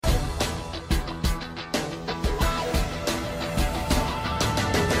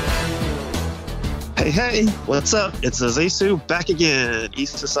Hey, what's up? It's Azesu back again,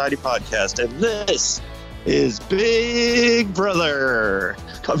 East Society Podcast, and this is Big Brother.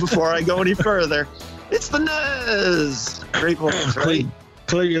 But before I go any further, it's the Nez. Great voice, right?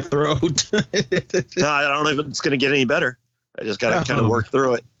 Clear your throat. No, I don't even, it's going to get any better. I just got to kind of work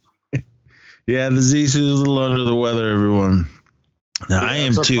through it. Yeah, the Zeus is a little under the weather, everyone. Now, I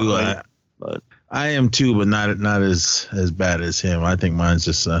am too. I am too, but not as bad as him. I think mine's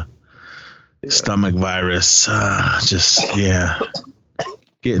just stomach virus.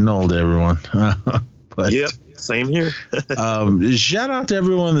 Getting old, everyone. But yep, same here. Shout out to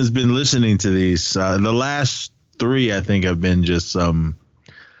everyone that's been listening to these. The last three, I think, have been just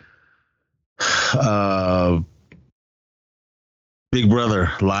Big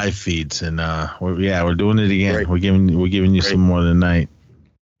Brother live feeds, and we're doing it again. Right. We're giving you some more tonight.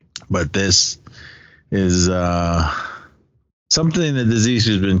 But this is something that the Disease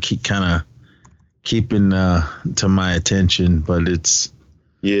has been keeping to my attention, but it's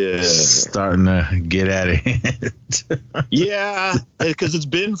starting to get at it. Yeah, because it's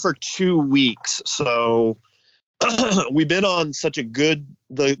been for 2 weeks. So we've been on such a good.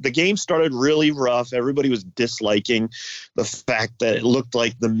 The game started really rough. Everybody was disliking the fact that it looked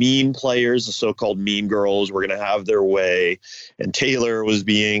like the mean players, the so-called mean girls, were going to have their way, and Taylor was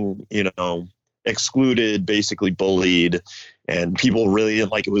being, excluded, basically bullied, and people really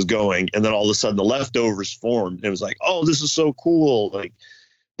didn't like it was going. And then all of a sudden, the leftovers formed. And it was like, oh, this is so cool! Like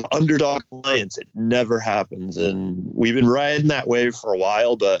the underdog alliance. It never happens, and we've been riding that wave for a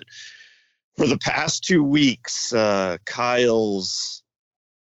while, but for the past 2 weeks, Kyle's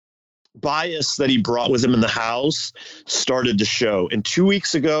bias that he brought with him in the house started to show. And 2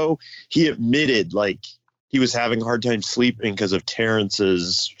 weeks ago, he admitted he was having a hard time sleeping because of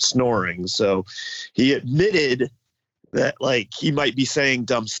Terrence's snoring. So he admitted that he might be saying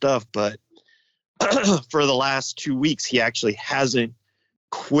dumb stuff, but for the last 2 weeks, he actually hasn't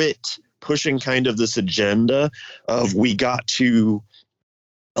quit pushing kind of this agenda of we got to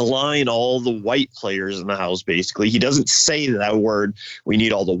align all the white players in the house. Basically, he doesn't say that word, we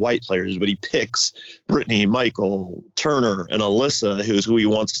need all the white players, but he picks Brittany, Michael, Turner, and Alyssa, who's who he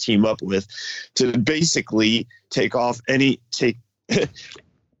wants to team up with, to basically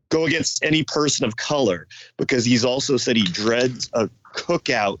go against any person of color, because he's also said he dreads a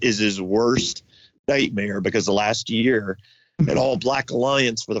cookout is his worst nightmare, because the last year an all black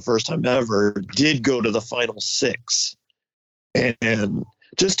alliance for the first time ever did go to the final 6. And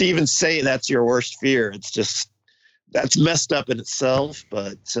just to even say that's your worst fear, that's messed up in itself.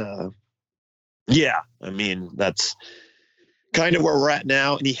 But that's kind of where we're at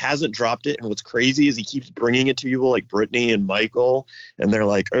now. And he hasn't dropped it. And what's crazy is he keeps bringing it to people like Brittany and Michael, and they're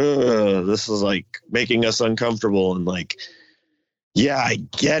like, this is making us uncomfortable. And I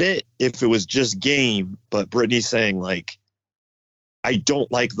get it if it was just game, but Brittany's saying I don't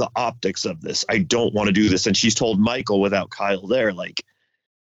like the optics of this. I don't want to do this. And she's told Michael, without Kyle there,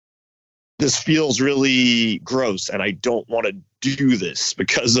 this feels really gross and I don't want to do this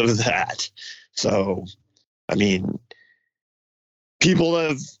because of that. So, people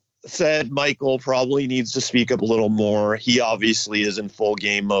have said Michael probably needs to speak up a little more. He obviously is in full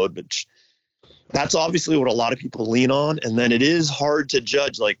game mode, but that's obviously what a lot of people lean on. And then it is hard to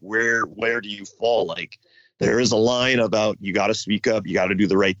judge, where do you fall? There is a line about you got to speak up, you got to do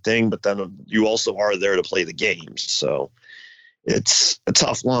the right thing, but then you also are there to play the games. So it's a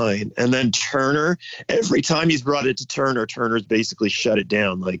tough line. And then Turner, every time he's brought it to Turner's basically shut it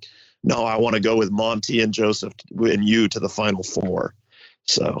down. No, I want to go with Monty and Joseph and you to the final 4.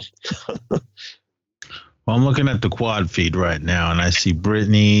 So. Well, I'm looking at the quad feed right now, and I see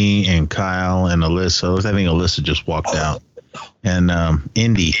Brittany and Kyle and Alyssa. I think Alyssa just walked out. And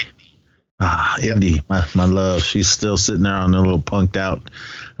Indy. Indy, my love. She's still sitting there on a little punked out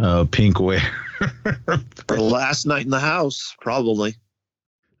pink wear. Her last night in the house, probably.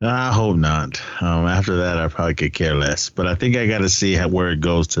 I hope not. After that, I probably could care less. But I think I got to see where it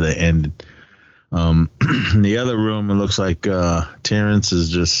goes to the end. In the other room, it looks like Terrence is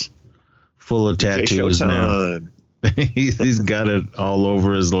just full of tattoos now. He's got it all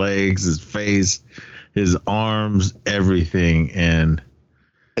over his legs, his face, his arms, everything. And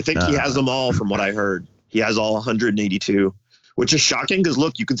I think he has them all, from what I heard. He has all 182, which is shocking because,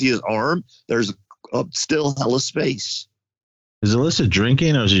 look, you can see his arm. There's still hella space. Is Alyssa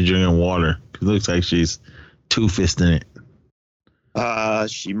drinking or is she drinking water? It looks like she's two-fisting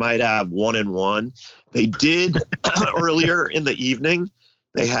it. She might have 1 and 1. They did earlier in the evening.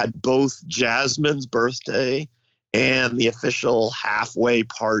 They had both Jasmine's birthday and the official halfway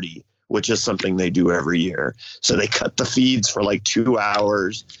party, which is something they do every year. So they cut the feeds for like 2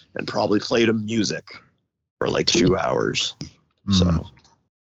 hours and probably played them music for like 2 hours. So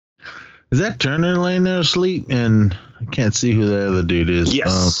is that Turner laying there asleep? And I can't see who the other dude is.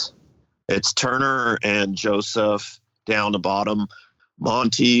 Yes, it's Turner and Joseph down the bottom.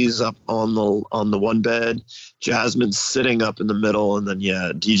 Monty's up on the one bed. Jasmine's sitting up in the middle, and then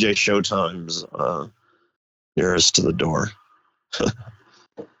DJ Showtime's nearest to the door.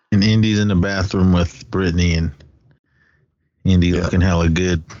 And Indy's in the bathroom with Brittany, and Indy looking hella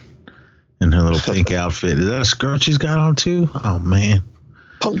good in her little pink outfit. Is that a skirt she's got on too? Oh man,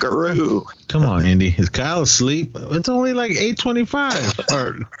 punkaroo! Come on, Indy. Is Kyle asleep? It's only like 8:25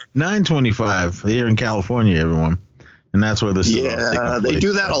 or 9:25 here in California, everyone. And that's where this is. Yeah, they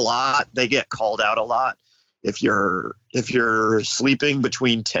do that a lot. They get called out a lot. If you're sleeping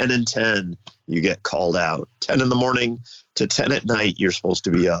between 10 and 10, you get called out. 10 in the morning to 10 at night, you're supposed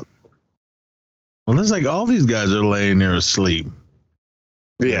to be up. Well, it's like all these guys are laying there asleep.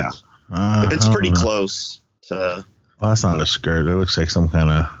 Yeah. It's pretty close to. Well, that's not a skirt. It looks like some kind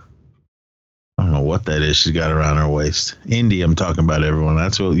of. I don't know what that is she's got around her waist. Indy, I'm talking about, everyone.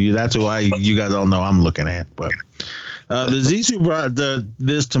 That's who you guys all know I'm looking at. But the Zissou brought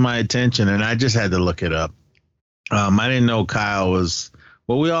this to my attention, and I just had to look it up. I didn't know Kyle was.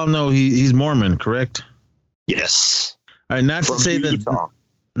 Well, we all know he's Mormon, correct? Yes. All right, not to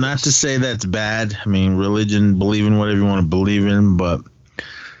say that's bad. I mean, religion, believe in whatever you want to believe in, but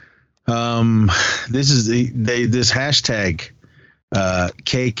this is this hashtag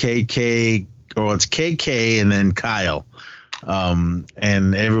KKK, or it's KK and then Kyle,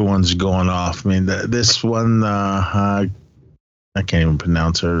 and everyone's going off. I mean, this one I can't even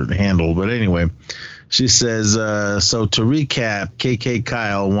pronounce her handle, but anyway. She says, so to recap, KK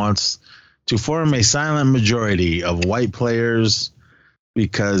Kyle wants to form a silent majority of white players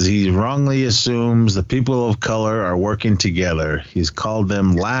because he wrongly assumes the people of color are working together. He's called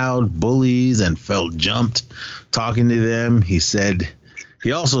them loud bullies and felt jumped talking to them. He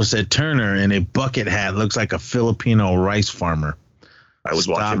also said Turner in a bucket hat looks like a Filipino rice farmer. I was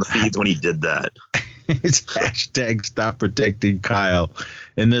watching the feeds when he did that. It's hashtag stop protecting Kyle.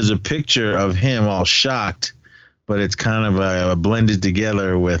 And there's a picture of him all shocked, but it's kind of blended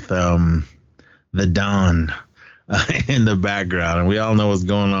together with the Don in the background. And we all know what's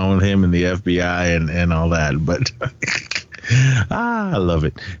going on with him and the FBI and all that. But I love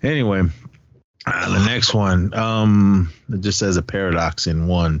it. Anyway, the next one, it just says a paradox in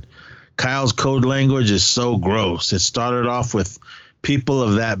one. Kyle's code language is so gross. It started off with people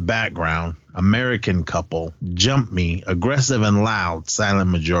of that background, American couple, jump me, aggressive and loud,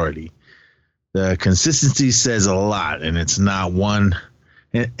 silent majority. The consistency says a lot, and it's not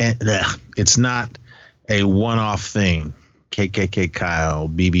it's not a one-off thing. KKK Kyle,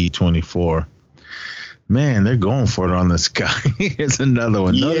 BB24. Man, they're going for it on this guy. Here's another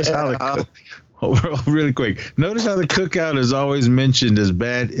one. Notice how really quick. Notice how the cookout is always mentioned as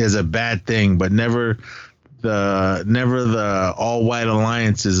a bad thing, but never the all white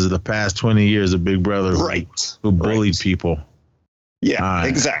alliances of the past 20 years of Big Brother who bullied people. Yeah,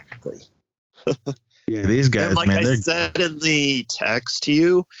 exactly. Yeah, these guys, and like I said in the text to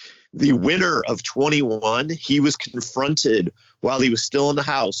you, the winner of 21, he was confronted while he was still in the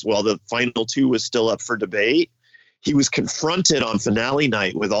house, while the final two was still up for debate. He was confronted on finale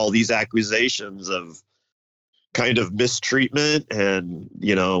night with all these accusations of kind of mistreatment, and,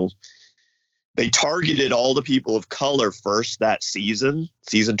 they targeted all the people of color first that season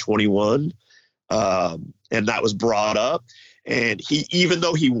 21. And that was brought up. And he, even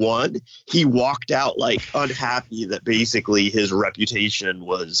though he won, he walked out like unhappy that basically his reputation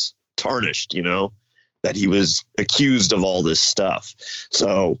was tarnished, that he was accused of all this stuff.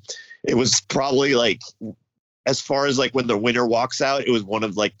 So it was probably like, as far as like when the winner walks out, it was one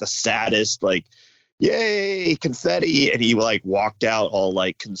of like the saddest, like, yay, confetti. And he like walked out all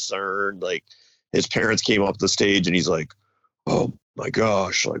like concerned, like, his parents came up the stage and he's like, oh my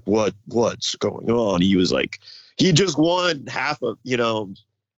gosh, like what's going on? He was like, he just won half of,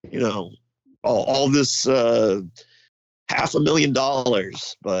 all this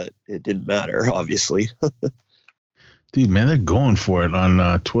 $500,000, but it didn't matter, obviously. Dude, man, they're going for it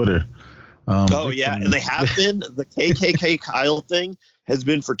on Twitter. And they have been. The KKK Kyle thing has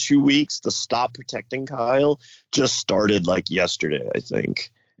been for 2 weeks. The Stop Protecting Kyle just started like yesterday, I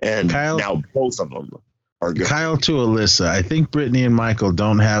think. And now both of them are good. Kyle to Alyssa. I think Brittany and Michael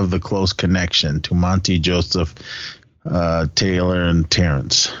don't have the close connection to Monty, Joseph, Taylor, and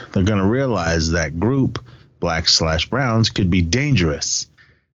Terrence. They're going to realize that group, Blacks/Browns, could be dangerous.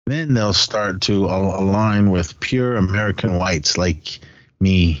 Then they'll start to align with pure American whites like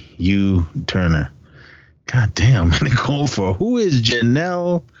me, U. Turner. God damn, Nicole for who is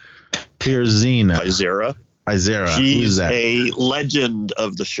Janelle Pierzina? Izera. She's a legend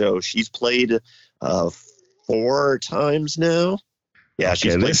of the show. She's played 4 times now. Yeah, okay,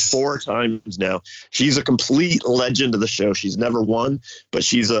 she's played 4 times now. She's a complete legend of the show. She's never won, but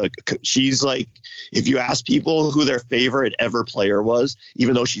she's like, if you ask people who their favorite ever player was,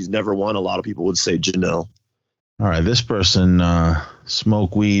 even though she's never won, a lot of people would say Janelle. All right, this person,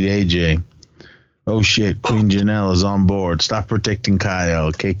 Smoke Weed AJ. Oh shit, Queen Janelle is on board. Stop protecting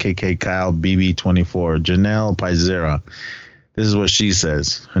Kyle. KKK Kyle BB24. Janelle Pizera. This is what she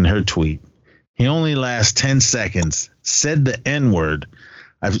says in her tweet. He only lasts 10 seconds. Said the N-word.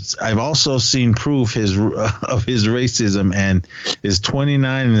 I've also seen proof of his racism and is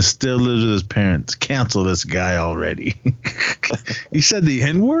 29 and still lives with his parents. Cancel this guy already. He said the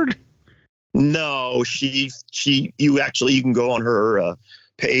N-word? No, you can go on her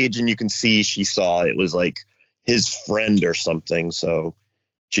page and you can see she saw it was like his friend or something. So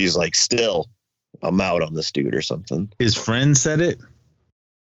she's like, still, I'm out on this dude or something. His friend said it?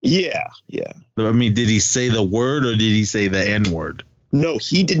 Yeah. I mean, did he say the word or did he say the N-word? No,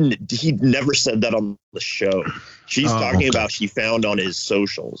 he didn't. He never said that on the show. She's talking about she found on his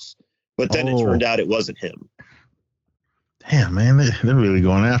socials, but then it turned out it wasn't him. Damn, man, they're really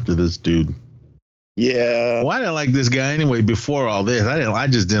going after this dude. Yeah. Well, I didn't like this guy anyway before all this. I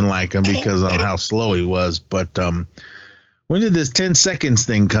just didn't like him because of how slow he was. But when did this 10 seconds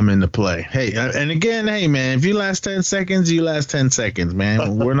thing come into play? Hey, and again, hey man, if you last 10 seconds, you last 10 seconds,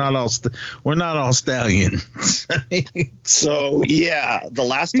 man. We're not all stallions. So yeah, the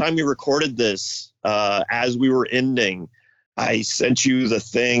last time we recorded this, as we were ending, I sent you the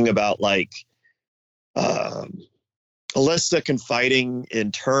thing about like Alyssa confiding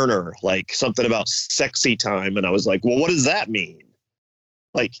in Turner, like something about sexy time, and I was like, well, what does that mean?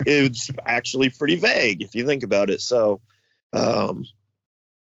 Like, it's actually pretty vague if you think about it. So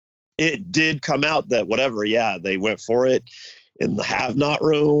it did come out that whatever, yeah, they went for it in the Have Not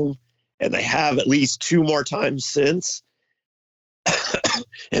room, and they have at least 2 more times since.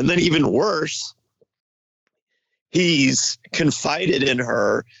 And then even worse, he's confided in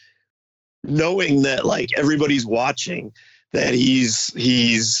her, knowing that like everybody's watching, that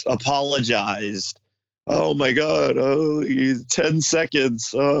he's apologized. Oh my God, he's 10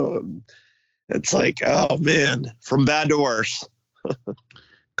 seconds. It's like, oh man, from bad to worse.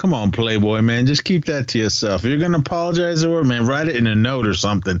 Come on, Playboy, man. Just keep that to yourself. If you're going to apologize to her, man, write it in a note or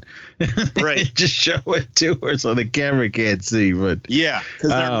something. Right. Just show it to her so the camera can't see. But yeah, because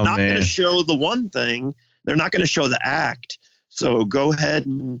they're not going to show the one thing. They're not going to show the act. So go ahead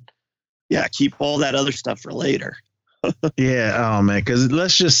and, yeah, keep all that other stuff for later. Yeah, oh, man, because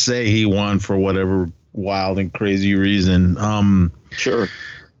let's just say he won for whatever wild and crazy reason. Sure.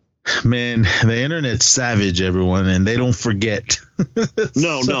 Man, the internet's savage, everyone, and they don't forget.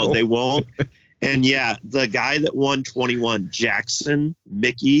 No, they won't. And yeah, the guy that won 21, Jackson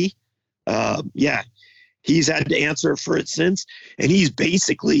Mickey, yeah, he's had to answer for it since, and he's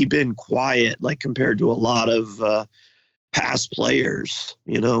basically been quiet, like compared to a lot of past players,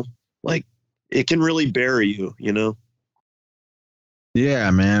 you know, like it can really bury you, you know? Yeah,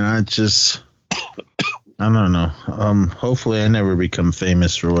 man, I don't know. Hopefully I never become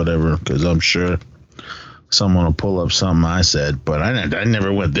famous or whatever, because I'm sure someone will pull up something I said, but I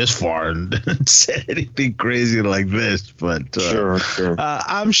never went this far and said anything crazy like this. But sure.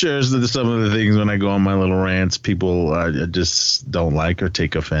 I'm sure some of the things when I go on my little rants, people just don't like or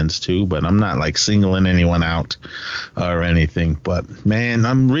take offense to, but I'm not like singling anyone out or anything. But man,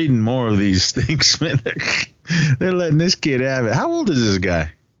 I'm reading more of these things, man. They're letting this kid have it. How old is this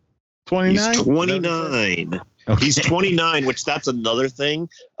guy? 29? He's 29. Okay. He's 29, which that's another thing.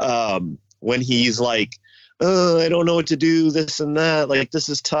 When he's like, I don't know what to do, this and that. Like, this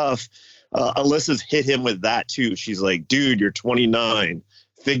is tough. Alyssa's hit him with that, too. She's like, dude, you're 29.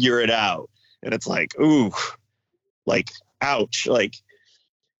 Figure it out. And it's like, ooh, like, ouch. Like,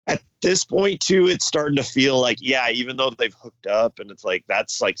 at this point, too, it's starting to feel like, yeah, even though they've hooked up and it's like,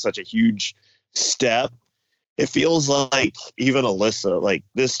 that's like such a huge step. It feels like even Alyssa, like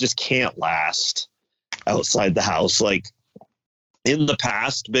this just can't last outside the house. Like in the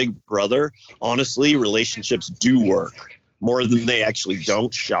past, Big Brother, honestly, relationships do work more than they actually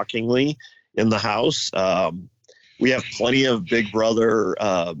don't, shockingly, in the house. We have plenty of Big Brother,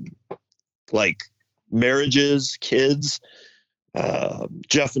 like marriages, kids,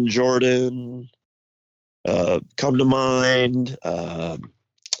 Jeff and Jordan come to mind.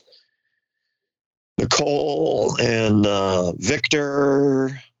 Nicole and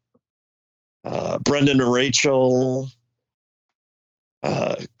Victor, Brendan and Rachel,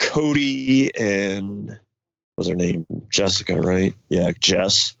 Cody and what's her name? Jessica, right? Yeah,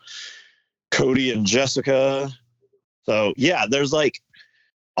 Jess. Cody and Jessica. So yeah, there's like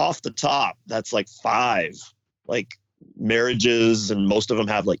off the top, that's like 5 like marriages, and most of them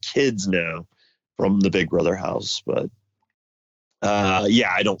have like kids now from the Big Brother house. But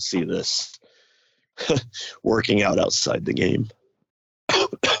yeah, I don't see this working out outside the game.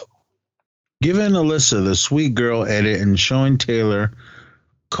 Giving Alyssa the sweet girl edit and showing Taylor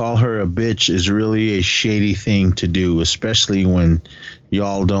call her a bitch is really a shady thing to do, especially when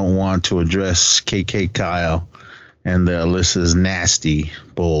y'all don't want to address KK Kyle and the Alyssa's nasty,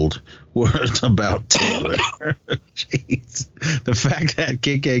 bold words about Taylor. Jeez. The fact that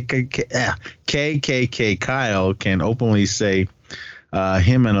KKK Kyle can openly say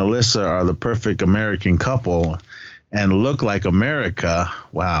him and Alyssa are the perfect American couple and look like America.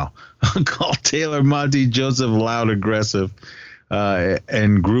 Wow. Call Taylor, Monty, Joseph loud, aggressive,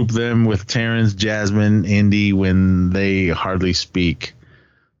 and group them with Terrence, Jasmine, Indy when they hardly speak.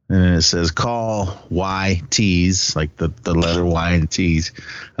 And then it says call Y T's, like the letter Y and T's.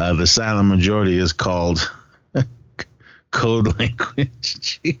 The silent majority is called code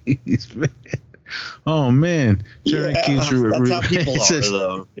language. Jeez, man. Oh man, Turner keeps that's how people are,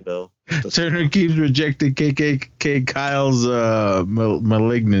 though. You know, Turner keeps rejecting KKK Kyle's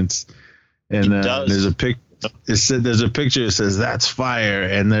malignance, and there's a pic. It said there's a picture that says that's fire,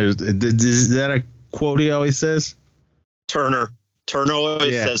 and is that a quote he always says? Turner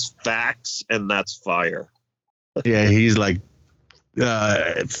always says facts, and that's fire. Yeah, he's like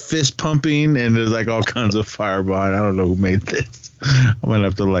fist pumping, and there's like all kinds of fire behind. I don't know who made this. I'm gonna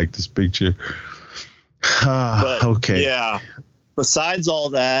have to like this picture. But, okay. Yeah. Besides all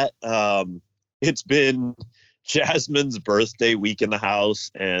that, it's been Jasmine's birthday week in the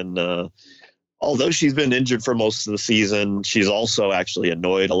house, and although she's been injured for most of the season, she's also actually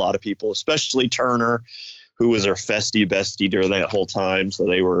annoyed a lot of people, especially Turner, who was her festy bestie during that whole time. So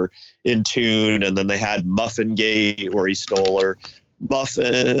they were in tune, and then they had Muffin Gate where he stole her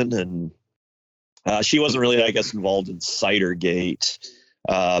muffin, and she wasn't really, I guess, involved in Cider Gate.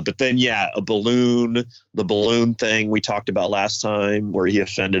 But then, yeah, the balloon thing we talked about last time where he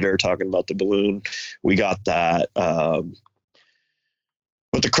offended her talking about the balloon. We got that. But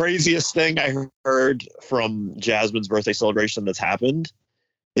the craziest thing I heard from Jasmine's birthday celebration that's happened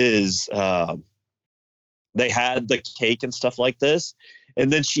is they had the cake and stuff like this.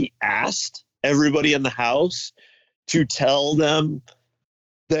 And then she asked everybody in the house to tell them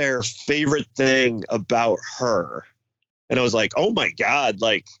their favorite thing about her. And I was like, oh my God,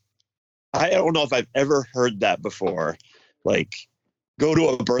 like, I don't know if I've ever heard that before. Like, go to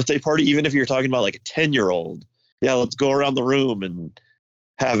a birthday party, even if you're talking about like a 10-year-old. Yeah, let's go around the room and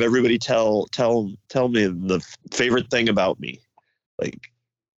have everybody tell me the favorite thing about me. Like,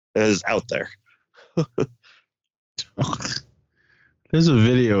 it is out there. There's a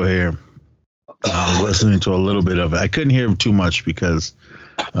video here. I was listening to a little bit of it. I couldn't hear too much because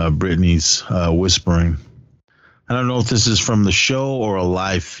Brittany's whispering. I don't know if this is from the show or a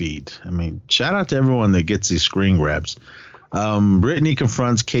live feed. I mean, shout out to everyone that gets these screen grabs. Brittany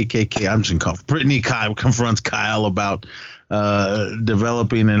confronts KKK. Brittany confronts Kyle about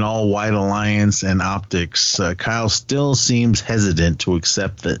developing an all-white alliance and optics. Kyle still seems hesitant to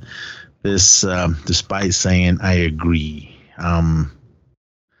accept this, despite saying, I agree.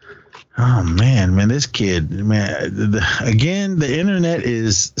 Oh man, this kid, man. The internet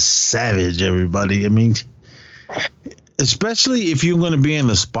is savage, everybody. I mean, especially if you're going to be in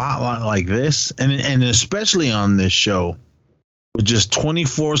the spotlight like this, and especially on this show with just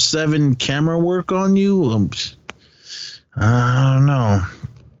 24/7 camera work on you. I don't know.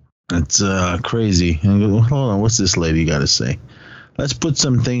 It's crazy. Hold on, what's this lady got to say? Let's put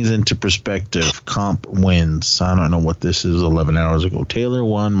some things into perspective. Comp wins. I don't know what this is. 11 hours ago. Taylor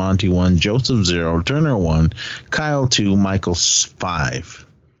 1, Monty 1, Joseph 0, Turner 1, Kyle 2, Michael 5.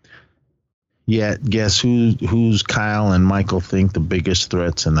 Yet, guess who's Kyle and Michael think the biggest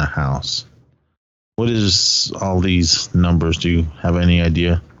threats in the house? What is all these numbers? Do you have any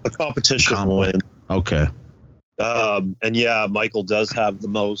idea? The competition win. Okay. And yeah, Michael does have the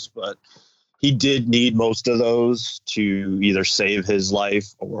most, but he did need most of those to either save his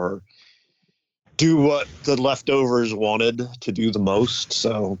life or do what the leftovers wanted to do the most.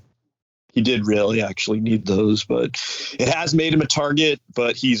 So he did really actually need those, but it has made him a target.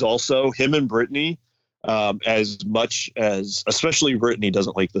 But he's also, him and Brittany, as much as, especially Brittany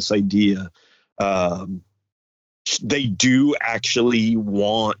doesn't like this idea, they do actually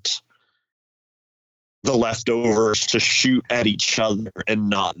want the leftovers to shoot at each other and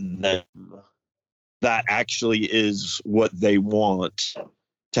not them. that actually is what they want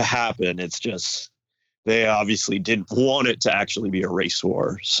to happen. It's just they obviously didn't want it to actually be a race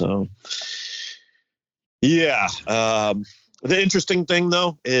war. So, yeah. The interesting thing,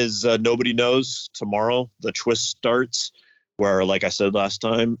 though, is nobody knows. Tomorrow, the twist starts where, like I said last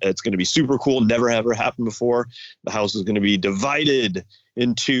time, it's going to be super cool. Never ever happened before. The house is going to be divided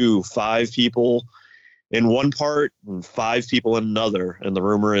into 5 people in one part and 5 people in another. And the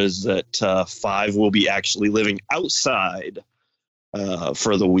rumor is that 5 will be actually living outside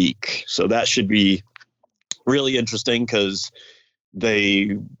for the week. So that should be really interesting because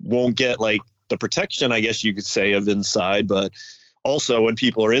they won't get like the protection, I guess you could say, of inside. But also when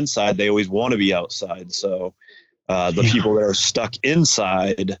people are inside, they always want to be outside. So the people that are stuck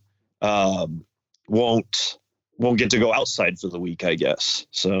inside won't get to go outside for the week, I guess.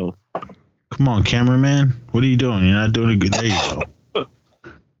 So. Come on, cameraman. What are you doing? You're not doing a good. There you go.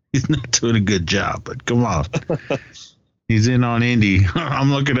 He's not doing a good job, but come on. He's in on Indy.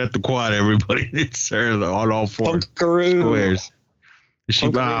 I'm looking at the quad, everybody. It's on all 4 squares.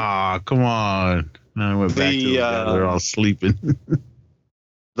 Come on. I went back to they're all sleeping.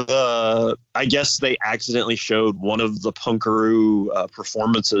 I guess they accidentally showed one of the Punkaroo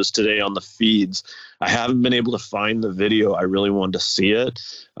performances today on the feeds. I haven't been able to find the video. I really wanted to see it.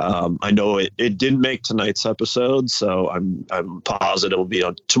 I know it didn't make tonight's episode, so I'm positive it'll be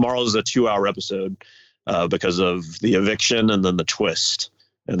on tomorrow's a 2-hour episode because of the eviction and then the twist.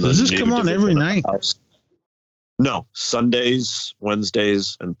 And does this come on every night? No, Sundays,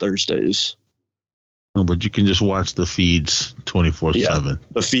 Wednesdays, and Thursdays. No, but you can just watch the feeds 24/7. Yeah,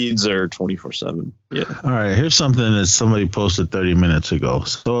 the feeds are 24/7. Yeah. All right. Here's something that somebody posted 30 minutes ago.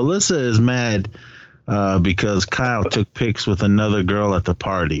 So Alyssa is mad because Kyle took pics with another girl at the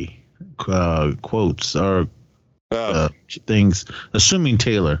party. Quotes or things, assuming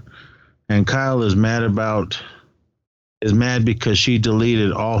Taylor. And Kyle is mad because she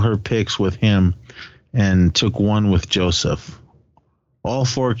deleted all her pics with him and took one with Joseph. All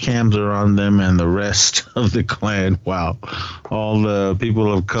 4 cams are on them and the rest of the clan. Wow. All the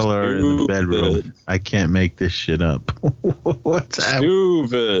people of color in the bedroom. I can't make this shit up. What's happening?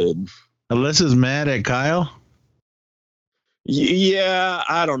 Stupid. Alyssa's mad at Kyle? Yeah,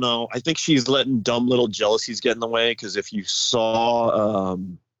 I don't know. I think she's letting dumb little jealousies get in the way because if you saw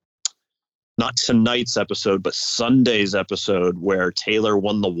not tonight's episode, but Sunday's episode where Taylor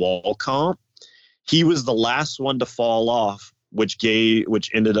won the wall comp, he was the last one to fall off, which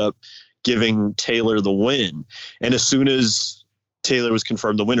ended up giving Taylor the win. And as soon as Taylor was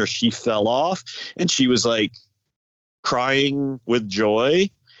confirmed the winner, she fell off and she was like crying with joy.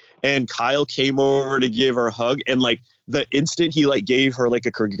 And Kyle came over to give her a hug. And like the instant he like gave her like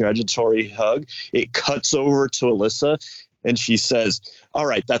a congratulatory hug, it cuts over to Alyssa and she says, "All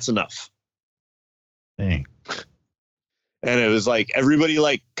right, that's enough." Dang. And it was like everybody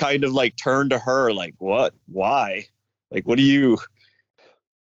like kind of like turned to her like, what? Why? Like, what do you?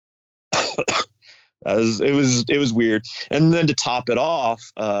 It was weird. And then to top it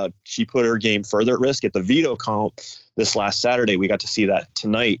off, she put her game further at risk at the veto comp this last Saturday. We got to see that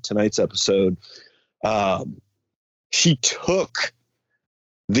tonight's episode. She took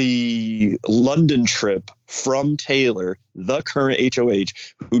the London trip from Taylor, the current HOH,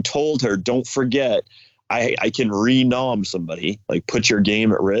 who told her, "Don't forget, I can renom somebody, like put your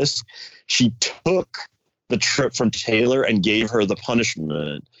game at risk." She took the trip from Taylor and gave her the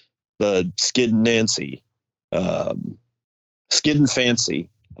punishment, the Skid and Fancy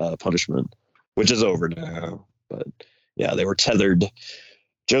punishment, which is over now. But yeah, they were tethered.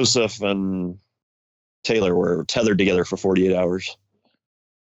 Joseph and Taylor were tethered together for 48 hours.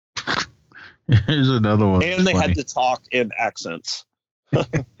 Here's another one. And they had to talk in accents.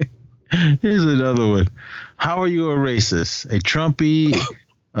 Here's another one. How are you a racist? A Trumpy,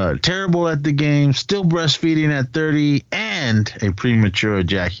 terrible at the game, still breastfeeding at 30, and a premature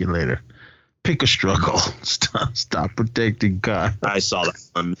ejaculator. Pick a struggle. Stop protecting God. I saw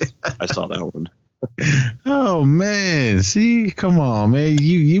that one. Oh man, see, come on, man.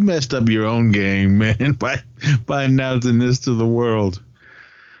 You messed up your own game, man, by announcing this to the world.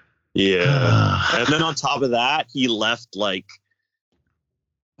 Yeah. And then on top of that, he left like,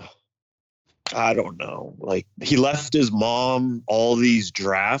 I don't know, like he left his mom all these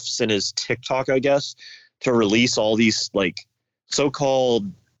drafts in his TikTok, I guess, to release all these like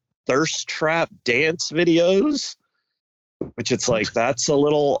so-called thirst trap dance videos, which it's like, that's a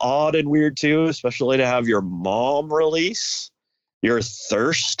little odd and weird too, especially to have your mom release your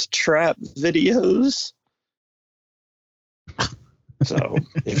thirst trap videos. So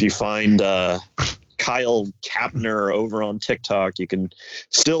if you find Kyle Kapner over on TikTok. You can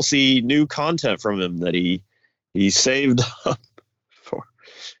still see new content from him that he saved up for.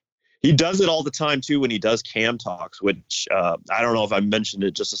 He does it all the time too when he does Cam Talks, which I don't know if I mentioned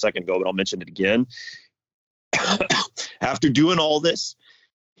it just a second ago, but I'll mention it again. After doing all this,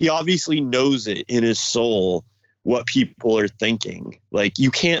 he obviously knows it in his soul what people are thinking. Like,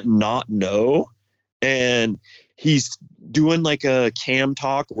 you can't not know. And he's doing like a Cam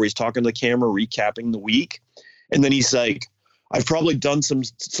Talk where he's talking to the camera, recapping the week. And then he's like, I've probably done some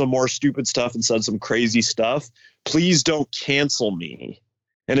more stupid stuff and said some crazy stuff. Please don't cancel me.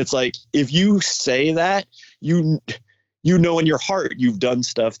 And it's like, if you say that, you know in your heart you've done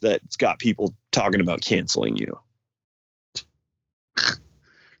stuff that's got people talking about canceling you.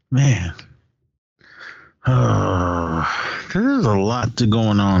 Man. There's a lot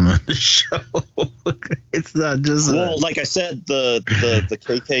going on in the show. It's not just like I said, the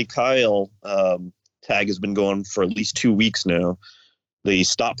KK Kyle tag has been going for at least 2 weeks now. The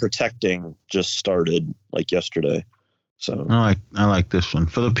Stop Protecting just started like yesterday. So I like this one.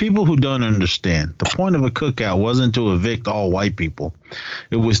 For the people who don't understand, the point of a cookout wasn't to evict all white people.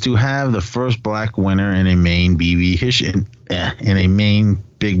 It was to have the first black winner in a Maine in a Maine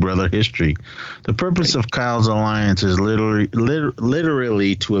Big Brother history. The purpose of Kyle's alliance is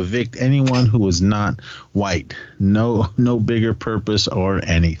literally to evict anyone who is not white. No bigger purpose or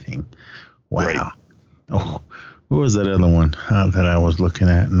anything. Wow. Right. Oh, what was that other one that I was looking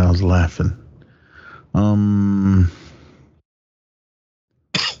at and I was laughing?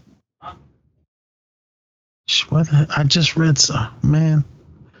 I just read some, man.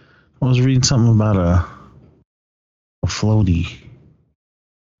 I was reading something about a floaty.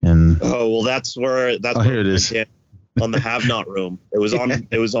 And that's here it is. On the Have Not room. It was on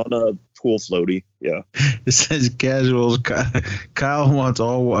a pool floaty. Yeah. It says casuals. Kyle wants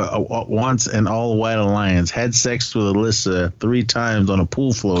an all white alliance. Had sex with Alyssa 3 times on a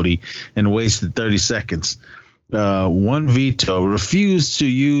pool floaty and wasted 30 seconds. One veto, refused to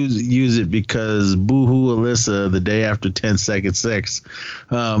use it because boohoo Alyssa the day after 10-second sex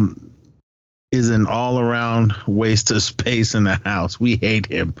is an all-around waste of space in the house. We hate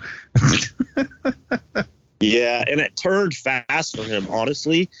him. Yeah, and it turned fast for him,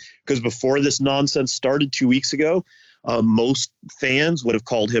 honestly, because before this nonsense started 2 weeks ago, most fans would have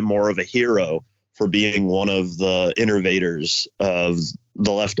called him more of a hero for being one of the innovators of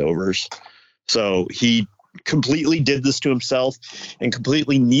the leftovers. So he completely did this to himself, and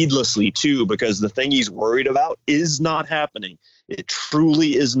completely needlessly too, because the thing he's worried about is not happening. It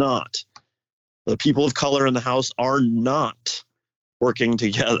truly is not. The people of color in the house are not working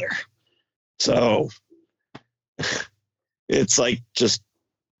together. So it's like, just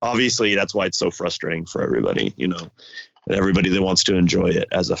obviously that's why it's so frustrating for everybody, and everybody that wants to enjoy it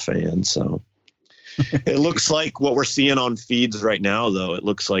as a fan. So it looks like what we're seeing on feeds right now, though, it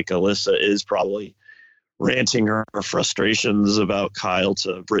looks like Alyssa is probably ranting her frustrations about Kyle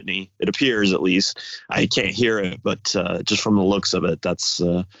to Brittany. It appears, at least. I can't hear it, but just from the looks of it, that's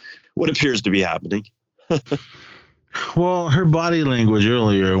what appears to be happening. Well, her body language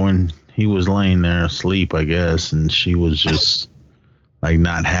earlier when he was laying there asleep, I guess, and she was just like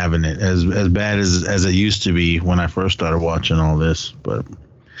not having it as bad as it used to be when I first started watching all this. But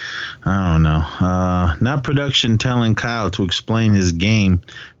I don't know. Not production telling Kyle to explain his game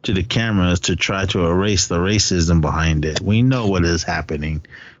to the cameras to try to erase the racism behind it. We know what is happening.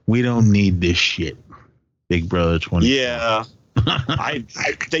 We don't need this shit. Big Brother 20. Yeah.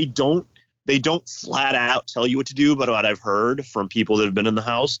 They don't flat out tell you what to do, but what I've heard from people that have been in the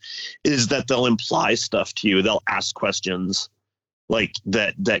house is that they'll imply stuff to you. They'll ask questions like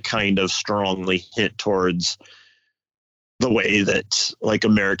that kind of strongly hint towards the way that like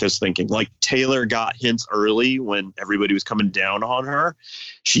America's thinking. Like Taylor got hints early when everybody was coming down on her.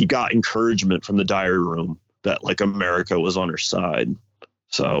 She got encouragement from the diary room that like America was on her side.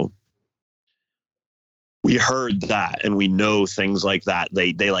 So we heard that, and we know things like that.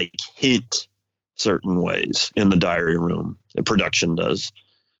 They like hint certain ways in the diary room. The production does.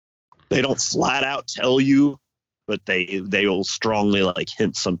 They don't flat out tell you, but they will strongly like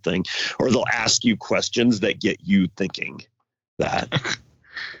hint something, or they'll ask you questions that get you thinking that.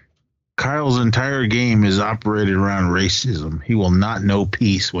 Kyle's entire game is operated around racism. He will not know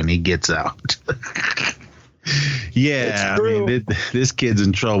peace when he gets out. Yeah, I mean, this kid's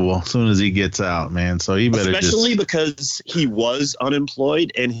in trouble as soon as he gets out, man. So he better especially because he was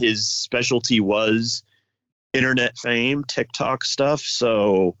unemployed and his specialty was internet fame, TikTok stuff.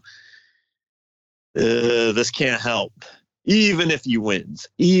 So this can't help. Even if he wins,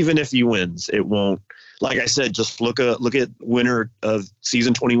 it won't. Like I said, just look at winner of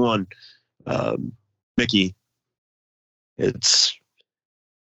season 21. Mickey.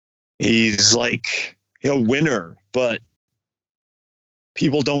 He's like a winner, but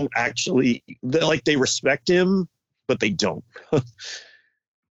people don't actually they respect him, but they don't.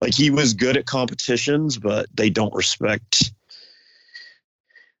 Like, he was good at competitions, but they don't respect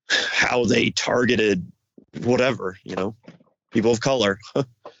how they targeted whatever, people of color.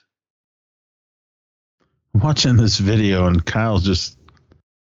 Watching this video and Kyle's just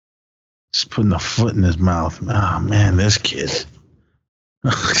putting a foot in his mouth. Oh man, this kid.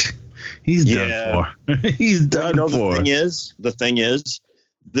 He's done for. He's done for. The thing is,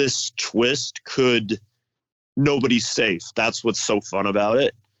 this twist nobody's safe. That's what's so fun about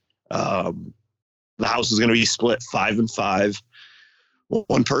it. The house is going to be split 5-5.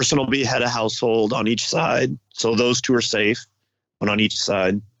 One person will be head of household on each side. So those two are safe, one on each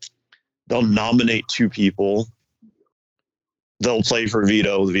side. They'll nominate 2 people. They'll play for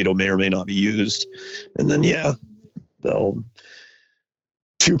veto. The veto may or may not be used. And then,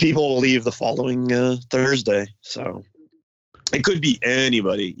 2 people will leave the following Thursday. So it could be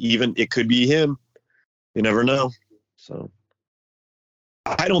anybody. Even it could be him. You never know. So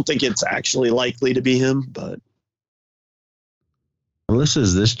I don't think it's actually likely to be him, but.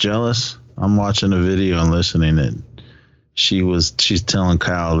 Alyssa's this jealous. I'm watching a video and listening, and she's telling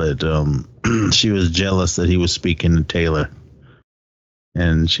Kyle that she was jealous that he was speaking to Taylor.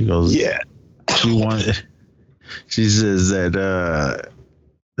 And she goes, yeah. She says that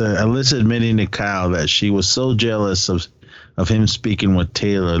Alyssa admitting to Kyle that she was so jealous of him speaking with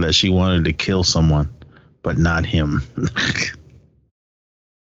Taylor that she wanted to kill someone, but not him.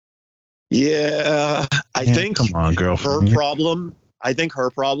 Yeah, I think. Come on, girlfriend. I think her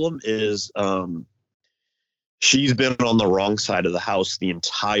problem is she's been on the wrong side of the house the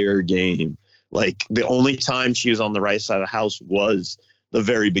entire game. Like, the only time she was on the right side of the house was the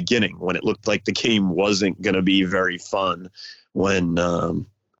very beginning, when it looked like the game wasn't going to be very fun, when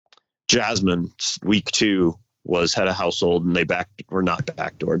Jasmine, week 2, was head of household and they were not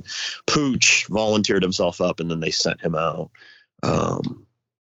backdoored. Pooch volunteered himself up and then they sent him out.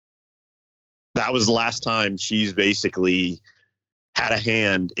 That was the last time she's basically had a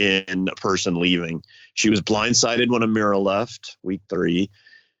hand in a person leaving. She was blindsided when Amira left week 3.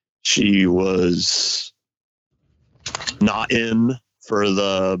 She was not in for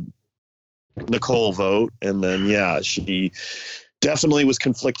the Nicole vote. And then, she definitely was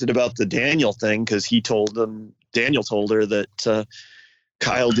conflicted about the Daniel thing, because Daniel told her that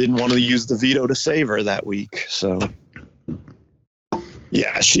Kyle didn't want to use the veto to save her that week. So,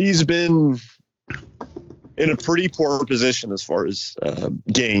 she's been in a pretty poor position as far as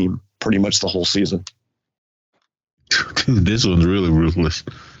game pretty much the whole season. This one's really ruthless.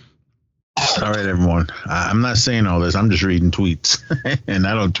 All right, everyone. I'm not saying all this. I'm just reading tweets, and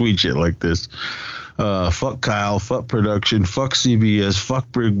I don't tweet shit like this. Fuck Kyle. Fuck production. Fuck CBS.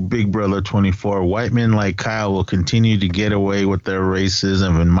 Fuck Big Brother 24. White men like Kyle will continue to get away with their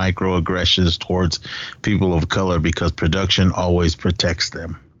racism and microaggressions towards people of color because production always protects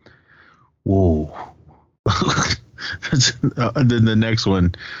them. Whoa. Then the next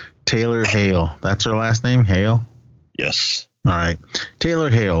one, Taylor Hale. That's her last name, Hale? Yes. All right. Taylor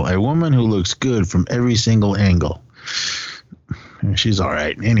Hale, a woman who looks good from every single angle. She's all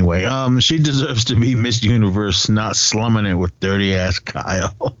right. Anyway, she deserves to be Miss Universe, not slumming it with dirty ass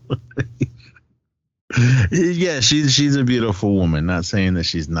Kyle. Yeah, she's a beautiful woman. Not saying that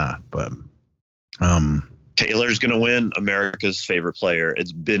she's not, but Taylor's gonna win America's favorite player.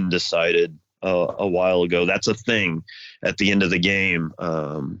 It's been decided a while ago. That's a thing at the end of the game.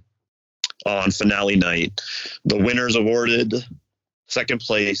 On finale night, the winner's awarded, second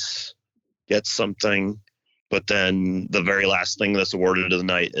place gets something, but then the very last thing that's awarded of the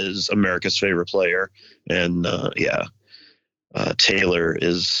night is America's favorite player. And Taylor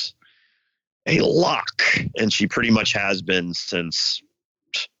is a lock, and she pretty much has been since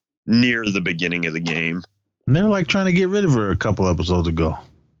near the beginning of the game. And they're like trying to get rid of her a couple episodes ago.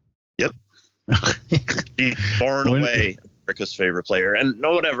 Yep. She's far and away America's favorite player. And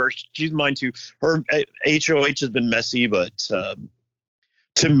no, whatever. She's mine too. Her HOH has been messy, but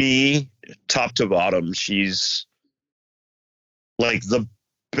to me, top to bottom, she's like the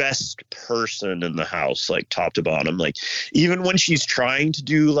best person in the house, like top to bottom. Like, even when she's trying to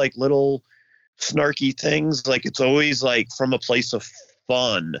do like little snarky things, like it's always like from a place of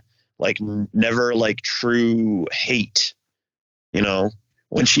fun, like never like true hate, you know?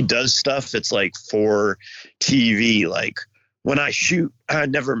 When she does stuff, it's like for TV, like when I shoot, I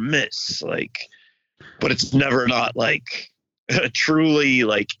never miss, like, but it's never not like truly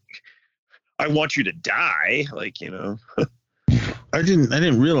like I want you to die, like, you know. I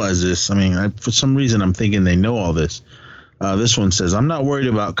didn't realize this. I mean, for some reason, I'm thinking they know all this. This one says, I'm not worried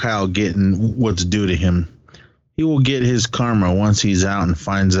about Kyle getting what's due to him. He will get his karma once he's out and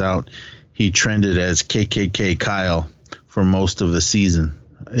finds out he trended as KKK Kyle for most of the season.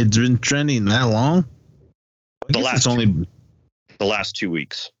 It's been trending that long? The last 2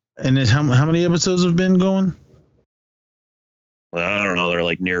 weeks. And how many episodes have been going? I don't know. They're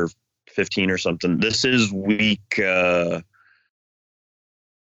like near 15 or something. This is week. Wait.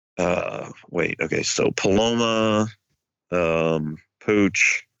 Okay. So Paloma,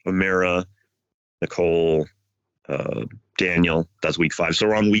 Pooch, Amira, Nicole, Daniel. That's week 5. So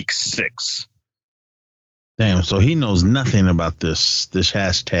we're on week 6. Damn. So he knows nothing about this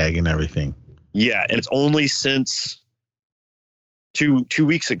hashtag and everything. Yeah, and it's only since two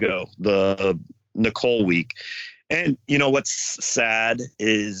weeks ago, the Nicole week. And you know what's sad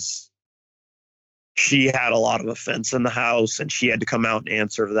is she had a lot of offense in the house, and she had to come out and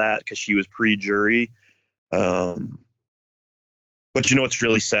answer for that because she was pre-jury. But you know what's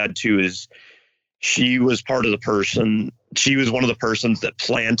really sad too is she was one of the persons that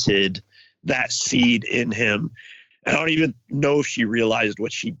planted that seed in him. I don't even know if she realized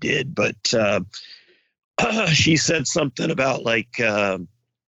what she did, but she said something about like the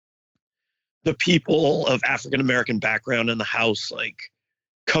people of African-American background in the house, like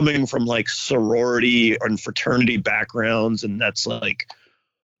coming from like sorority and fraternity backgrounds. And that's like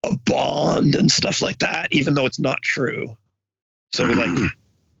a bond and stuff like that, even though it's not true. So we like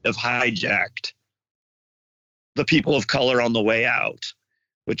have hijacked the people of color on the way out,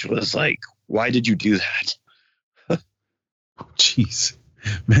 which was like, why did you do that? Jeez,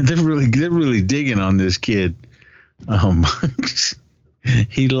 man, they're really digging on this kid.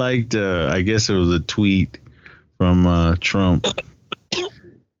 He liked, I guess it was a tweet from Trump,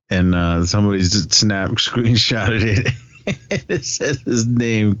 and somebody screenshotted it. It says his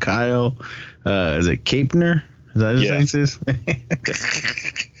name, Kyle. Is it Kapner? Is that his name?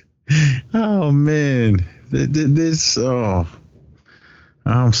 Oh man, this. Oh,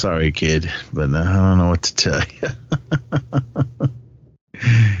 I'm sorry, kid, but I don't know what to tell you.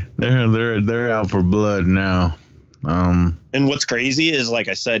 They're out for blood now. And what's crazy is, like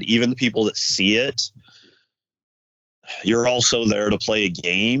I said, even the people that see it, you're also there to play a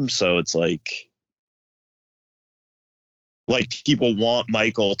game. So it's like people want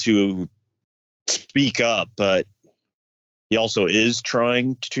Michael to speak up, but he also is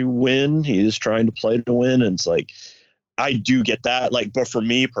trying to win. He is trying to play to win. And it's like, I do get that. Like, but for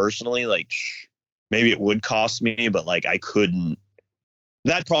me personally, like maybe it would cost me, but like I couldn't.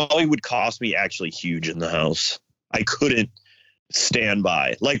 That probably would cost me actually huge in the house. I couldn't stand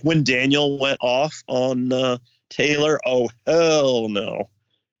by. Like when Daniel went off on Taylor, oh, hell no.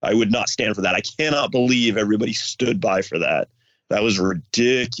 I would not stand for that. I cannot believe everybody stood by for that. That was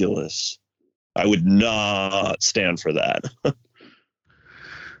ridiculous. I would not stand for that.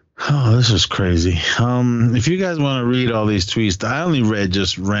 Oh, this is crazy. If you guys want to read all these tweets, I only read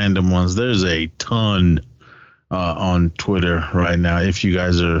just random ones. There's a ton on Twitter right now, if you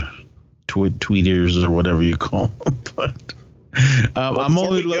guys are tweeters or whatever you call them. But I'm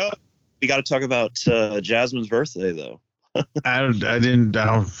only we got to talk about Jasmine's birthday, though. I didn't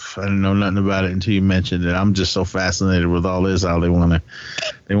know nothing about it until you mentioned it. I'm just so fascinated with all this. How they want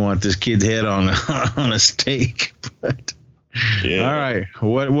this kid's head on a stake. But yeah. All right,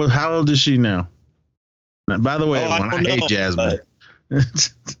 what? How old is she now? By the way, I hate Jasmine.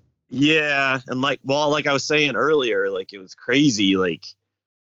 Yeah, and like I was saying earlier, like it was crazy. Like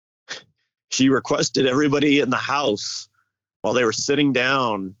she requested everybody in the house while they were sitting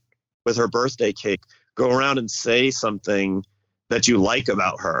down with her birthday cake, go around and say something that you like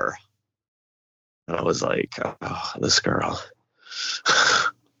about her. And I was like, oh, this girl.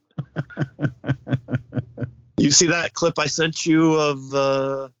 You see that clip I sent you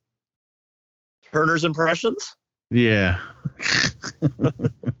of Turner's impressions? Yeah.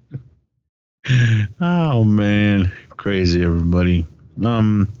 Oh man, crazy everybody.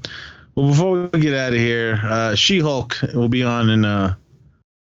 Well, before we get out of here, She-Hulk will be on in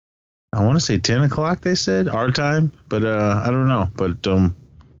I want to say 10 o'clock. They said our time, but I don't know. But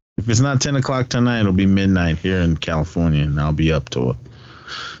if it's not 10 o'clock tonight, it'll be midnight here in California, and I'll be up to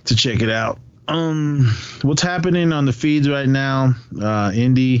check it out. What's happening on the feeds right now?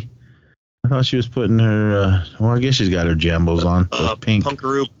 Indy, I thought she was putting her. I guess she's got her jambos on. Pink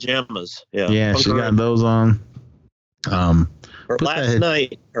Punkaroo pajamas. Yeah. Yeah, she got those on. Her last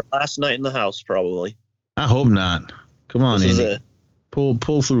night in the house, probably. I hope not. Come on, this Indy. Is it.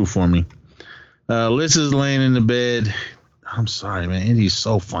 Pull through for me. Liz is laying in the bed. I'm sorry, man. Indy's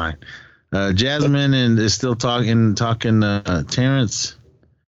so fine. Jasmine and is still talking Terrence,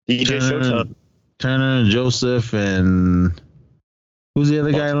 DJ Showtime. Turner and Joseph, and who's the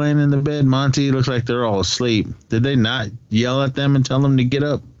other guy laying in the bed? Monty. Looks like they're all asleep. Did they not yell at them and tell them to get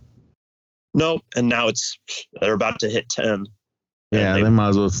up? Nope. And now they're about to hit 10. Yeah, they might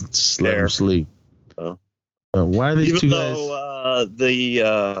as well let them sleep. Oh. Why are these two guys?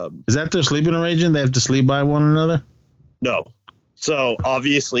 Is that their sleeping arrangement? They have to sleep by one another? No. So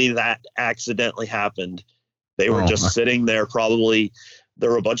obviously that accidentally happened. They were just sitting there. Probably there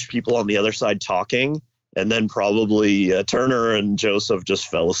were a bunch of people on the other side talking, and then probably Turner and Joseph just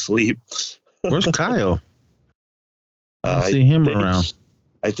fell asleep. Where's Kyle? I see him around.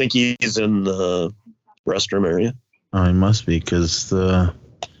 I think he's in the restroom area. Oh, he must be, because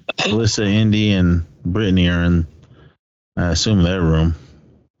Alyssa, Indy, and Brittany are in, I assume, their room.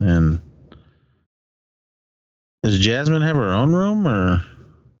 And does Jasmine have her own room, or?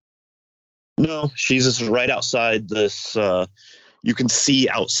 No, she's just right outside this. You can see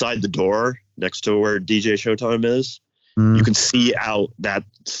outside the door next to where DJ Showtime is. You can see out.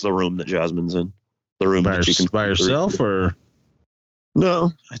 That's the room that Jasmine's in. The room by herself, or?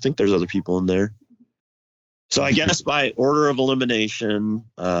 No, I think there's other people in there. So I guess by order of elimination,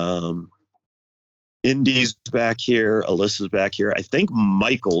 Indy's back here, Alyssa's back here. I think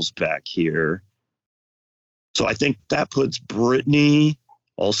Michael's back here. So I think that puts Brittany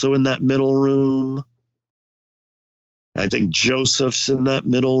also in that middle room. I think Joseph's in that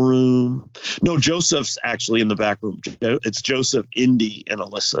middle room. No, Joseph's actually in the back room. It's Joseph, Indy, and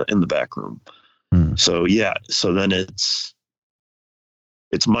Alyssa in the back room. So yeah, so then it's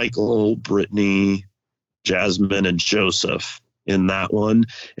Michael, Brittany, Jasmine, and Joseph in that one.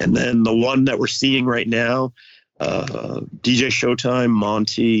 And then the one that we're seeing right now, DJ Showtime,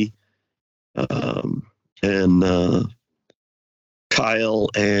 Monty, and Kyle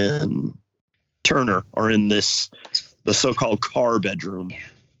and Turner are in the so-called car bedroom.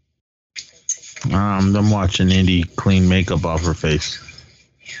 I'm watching Indy clean makeup off her face.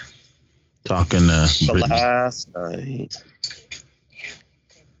 Talking to Brittany. Last night.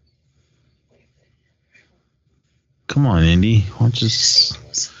 Come on, Indy. Why don't you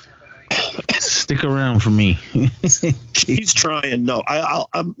stick around for me? She's trying. No,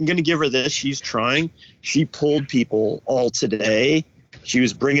 I'm going to give her this. She's trying. She pulled people all today. She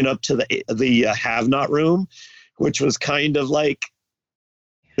was bringing up to the have not room, which was kind of like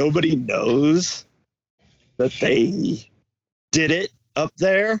nobody knows that they did it up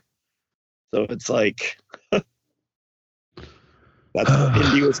there. So it's like that's where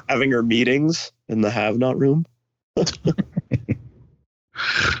Indy was having her meetings in the have not room.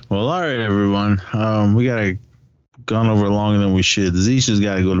 Well, all right, everyone. We got gone over longer than we should. Zisha's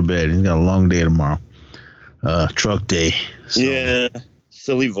got to go to bed. He's got a long day tomorrow. Truck day. So. Yeah,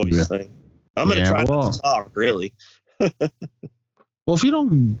 silly voice thing. I'm gonna try to talk. Really. Well, if you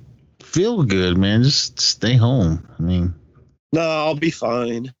don't feel good, man, just stay home. I mean, no, I'll be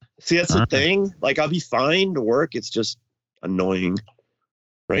fine. See, that's the thing. Like, I'll be fine to work. It's just annoying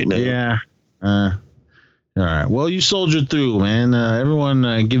right now. Yeah. All right. Well, you soldiered through, man. Everyone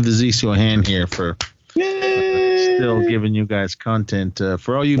give the Zissou a hand here for still giving you guys content.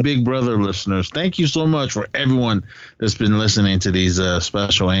 For all you Big Brother listeners, thank you so much for everyone that's been listening to these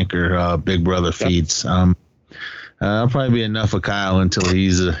special Anchor Big Brother feeds. I'll probably be enough of Kyle until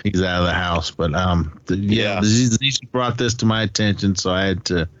he's out of the house. But the Zissou brought this to my attention, so I had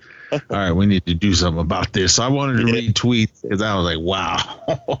to. All right, we need to do something about this. So I wanted to read tweets because I was like,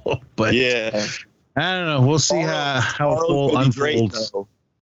 wow. But yeah. I don't know. We'll see how it unfolds.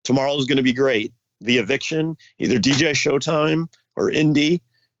 Tomorrow's going to be great. The eviction, either DJ Showtime or Indy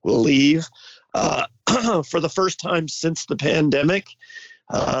will leave. For the first time since the pandemic,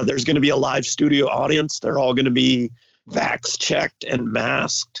 there's going to be a live studio audience. They're all going to be vax checked and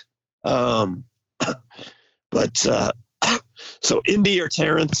masked. So Indy or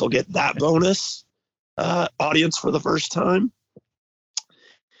Terrence will get that bonus audience for the first time.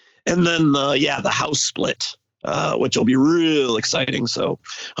 And then, the house split, which will be real exciting. So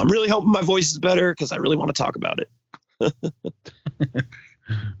I'm really hoping my voice is better because I really want to talk about it. All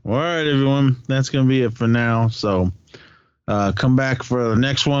right, everyone. That's going to be it for now. So come back for the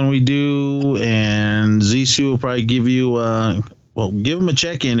next one we do. And Zissou will probably give you, give him a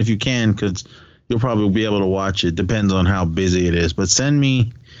check-in if you can, because you'll probably be able to watch it. Depends on how busy it is. But send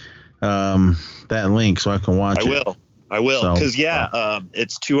me that link so I can watch it. I will, because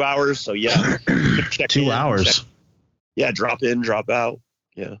it's 2 hours. So check 2 hours. Drop in, drop out.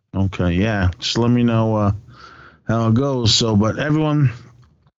 Yeah. Okay. Yeah. Just let me know how it goes. So, but everyone,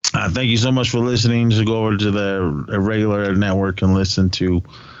 thank you so much for listening. Just go over to the regular network and listen to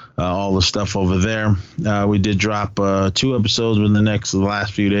all the stuff over there. We did drop 2 episodes within the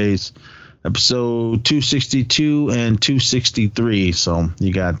last few days. Episode 262 and 263. So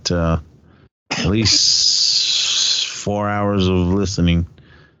you got at least 4 hours of listening.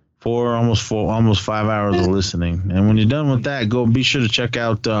 Almost 5 hours of listening. And when you're done with that, be sure to check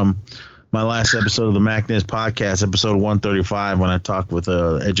out my last episode of the MacNess podcast, episode 135, when I talked with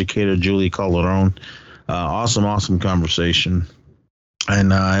educator Julie Calderon. Awesome conversation.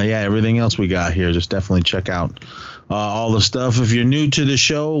 And everything else we got here, just definitely check out all the stuff. If you're new to the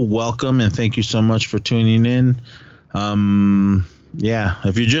show, welcome, and thank you so much for tuning in.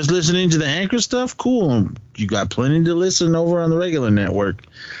 If you're just listening to the Anchor stuff, cool. You got plenty to listen over on the regular network,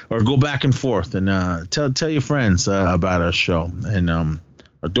 or go back and forth and tell your friends about our show. And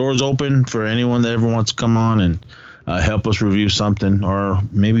our door's open for anyone that ever wants to come on and help us review something, or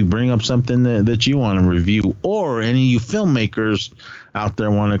maybe bring up something that you want to review, or any of you filmmakers out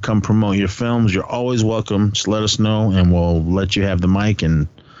there want to come promote your films. You're always welcome. Just let us know, and we'll let you have the mic and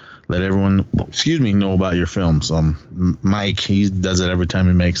let everyone, know about your films. Mike, he does it every time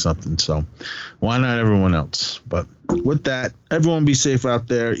he makes something, so why not everyone else? But with that, everyone be safe out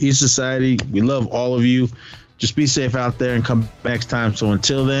there. E-Society, we love all of you. Just be safe out there and come back next time. So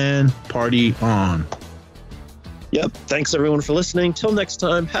until then, party on. Yep. Thanks, everyone, for listening. Till next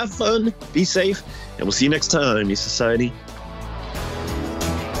time, have fun, be safe, and we'll see you next time, E-Society.